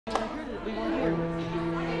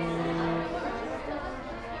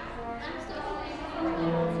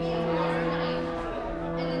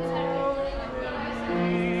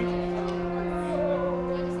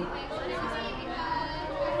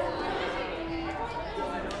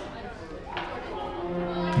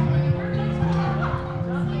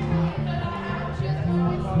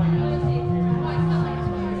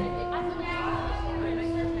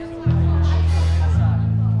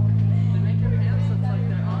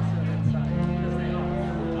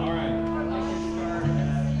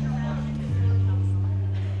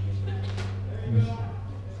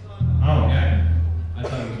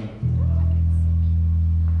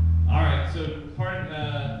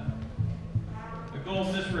goal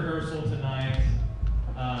of this rehearsal tonight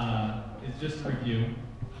is just a review.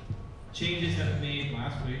 Changes have been made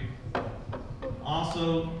last week.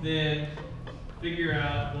 Also, then figure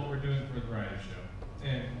out what we're doing for the variety show.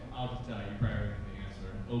 And I'll just tell you, you probably already know the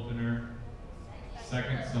answer. Opener,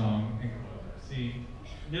 second song, and closer. See,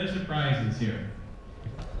 no surprises here.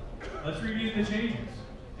 Let's review the changes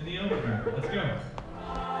in the opener. Let's go.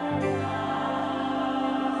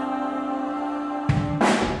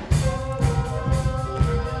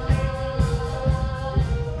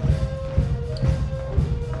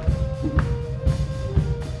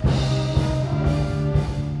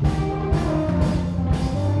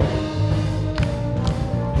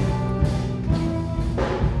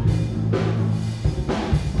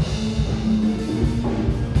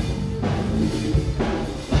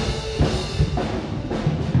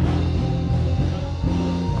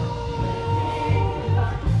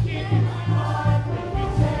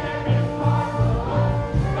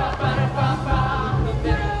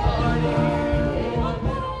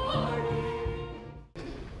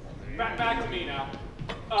 Back to me now.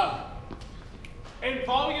 And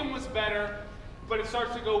volume was better, but it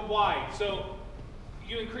starts to go wide. So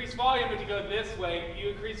you increase volume if you go this way. You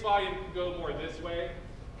increase volume, you go more this way.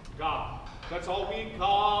 God. That's all we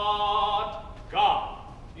got. God.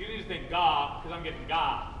 You need to think God, because I'm getting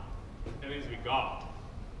God. It needs to be God.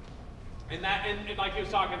 And like he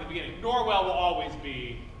was talking at the beginning, Norwell will always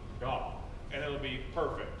be God. And it'll be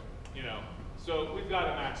perfect, you know. So we've got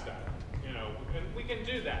to match that, you know, and we can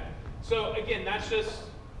do that. So again, that's just,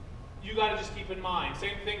 you got to just keep in mind.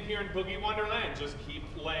 Same thing here in Boogie Wonderland. Just keep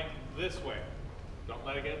length this way. Don't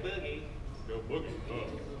let it get boogie. Go boogie.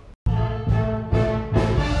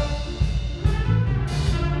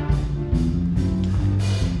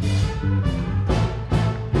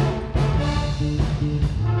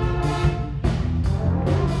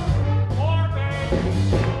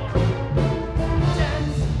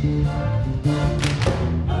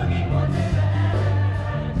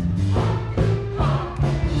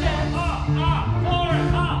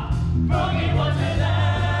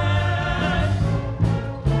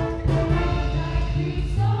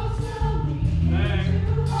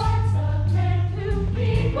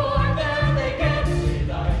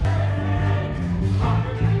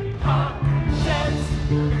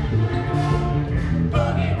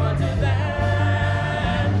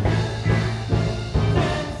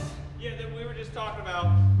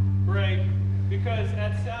 Because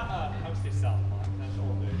at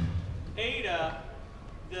Ada,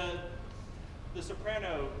 the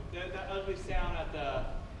soprano, that ugly sound at the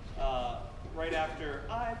right after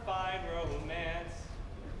I find romance.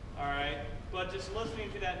 All right, but just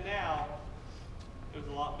listening to that now, it was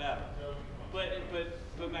a lot better. But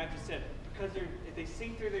Matt just said, because if they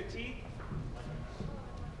sing through their teeth,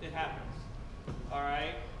 it happens. All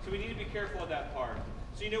right, so we need to be careful of that part.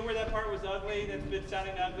 So you know where that part was ugly, that's been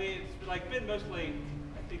sounding ugly? It's like been mostly,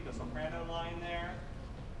 I think, the soprano line there.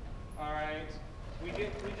 All right, we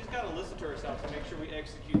just got to listen to ourselves and make sure we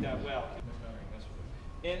execute that well.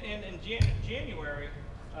 In January,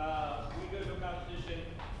 we go to a competition,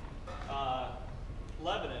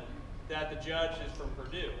 Lebanon, that the judge is from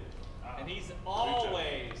Purdue, and he's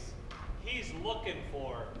looking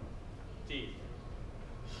for teeth.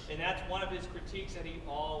 And that's one of his critiques that he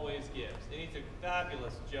always gives. And he's a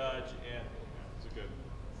fabulous judge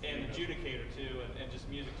and adjudicator too, and just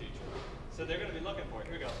music teacher. So they're going to be looking for it.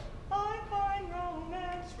 Here we go. I find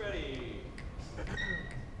romance. Ready?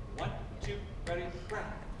 1, 2, ready,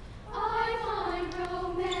 rap. I find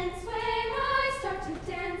romance when I start to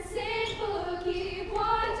dance in Boogie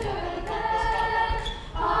Wonderland.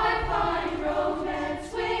 I find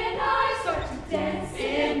romance when I start to dance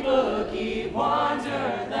in Boogie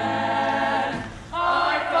Wonderland.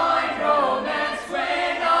 I find romance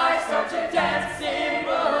when I start to dance in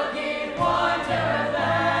Boogie Wonderland.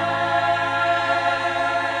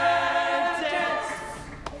 Dance.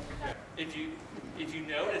 If you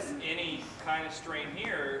notice any kind of strain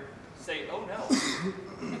here, say, oh no.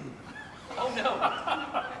 Oh no.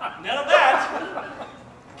 None of that.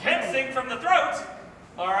 Can't sing from the throat.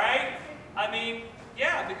 All right? I mean,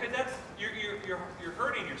 yeah, because that's you're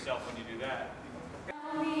hurting yourself when you do that.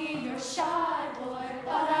 Tell me you're shy, boy,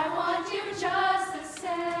 but I want you just the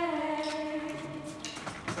same.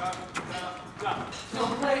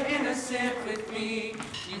 Don't play innocent with me.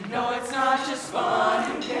 You know it's not just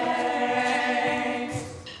fun and games.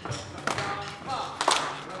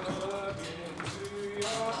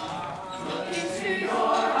 Look into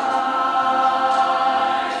your eyes,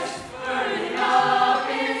 burning up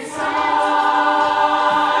inside.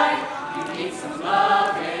 You need some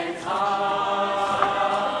love and time.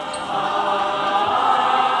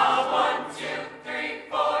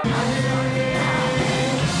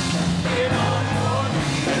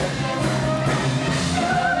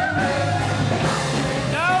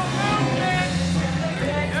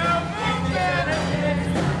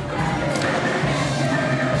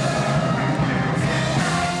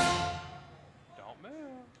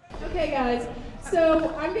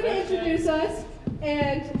 I'm going to introduce us,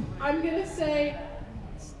 and I'm going to say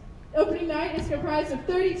opening night is comprised of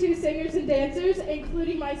 32 singers and dancers,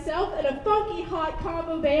 including myself and a funky hot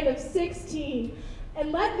combo band of 16.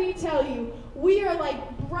 And let me tell you, we are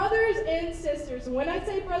like brothers and sisters. And when I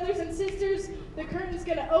say brothers and sisters, the curtain's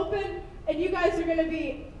going to open, and you guys are going to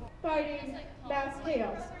be fighting mass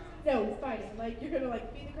chaos. No, fighting. Like, you're going to,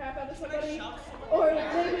 like, beat the crap out of somebody, or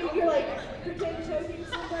maybe you're, like, pretend choking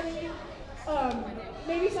somebody.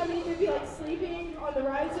 Maybe somebody could be, like, sleeping on the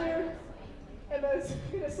riser, and those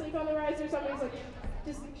going to sleep on the riser. Somebody's, like,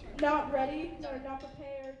 just not ready or not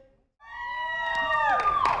prepared.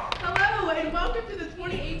 Hello, and welcome to the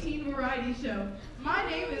 2018 Variety Show. My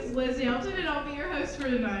name is Liz Yelton, and I'll be your host for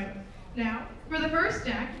tonight. Now, for the first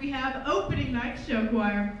act, we have Opening Night Show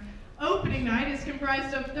Choir. Opening night is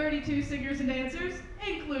comprised of 32 singers and dancers,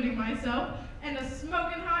 including myself, and a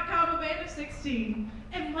smoking hot combo band of 16.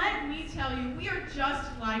 And let me tell you, we are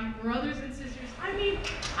just like brothers and sisters. I mean,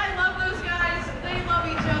 I love those guys. They love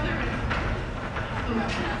each other. And...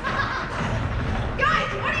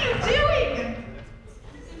 Guys, what are you doing?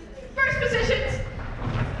 First positions.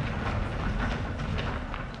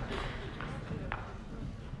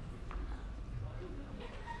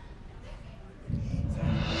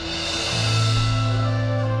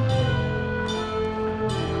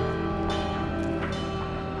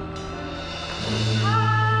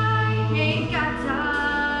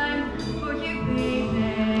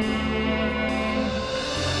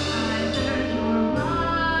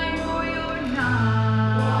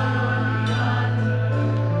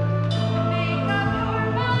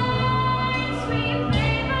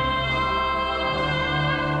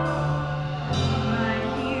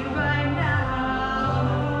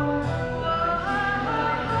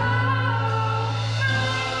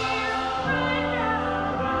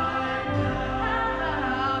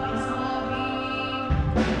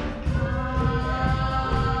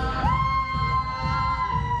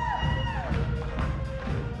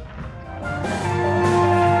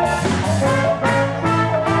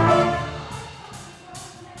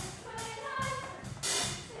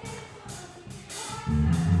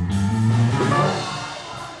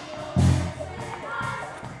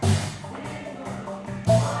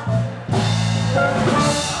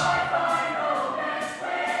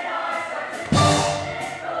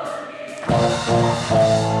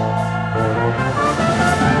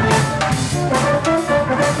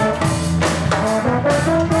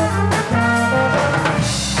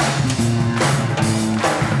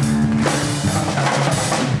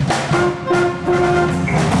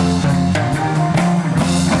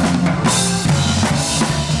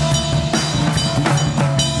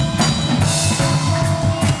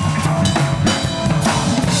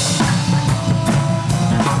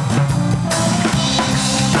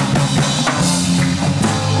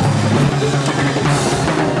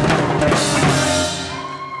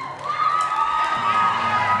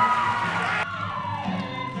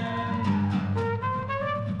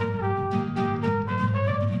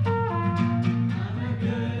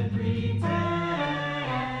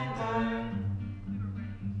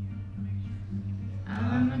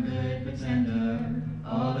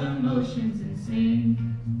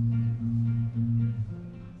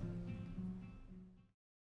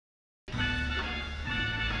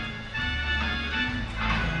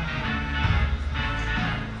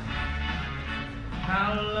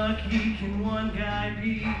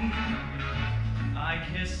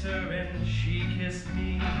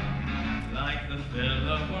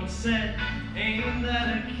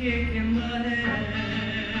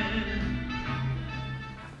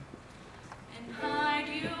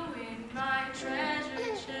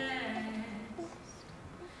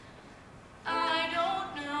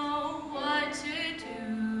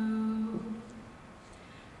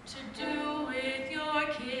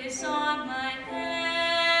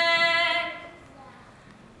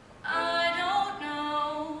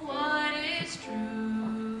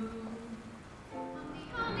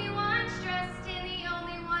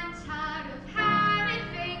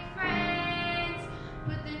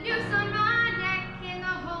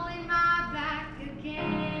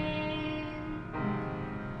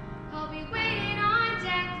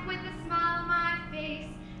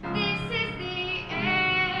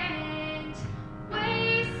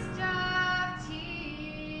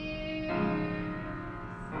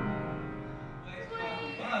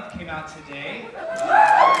 Today.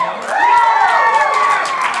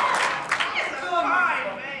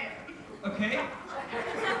 Okay.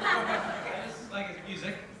 I just like his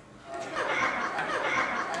music.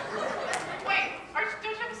 Wait,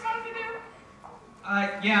 don't you have a song to do?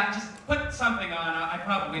 Yeah, just put something on. I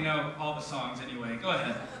probably know all the songs anyway. Go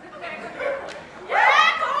ahead.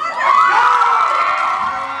 Yeah,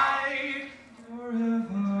 Ride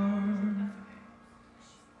forever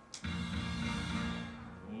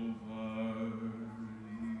over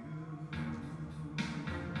you.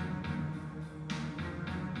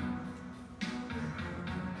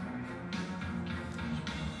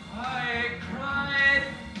 I cried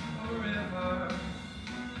forever.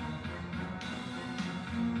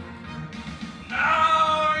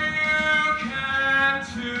 Now you can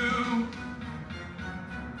too.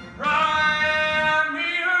 Cry me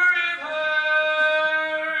a river.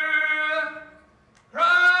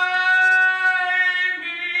 Cry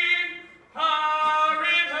me a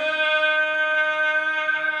river.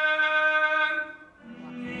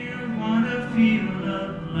 You wanna feel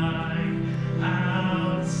alive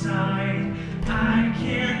outside. I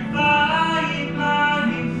can't fight my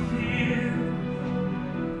fear.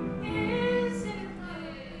 Is it a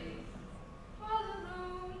place all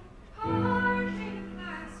alone? Heart made of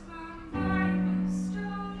glass, my mind of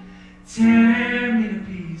stone. Tear me to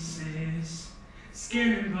pieces, skin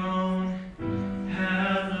and bone.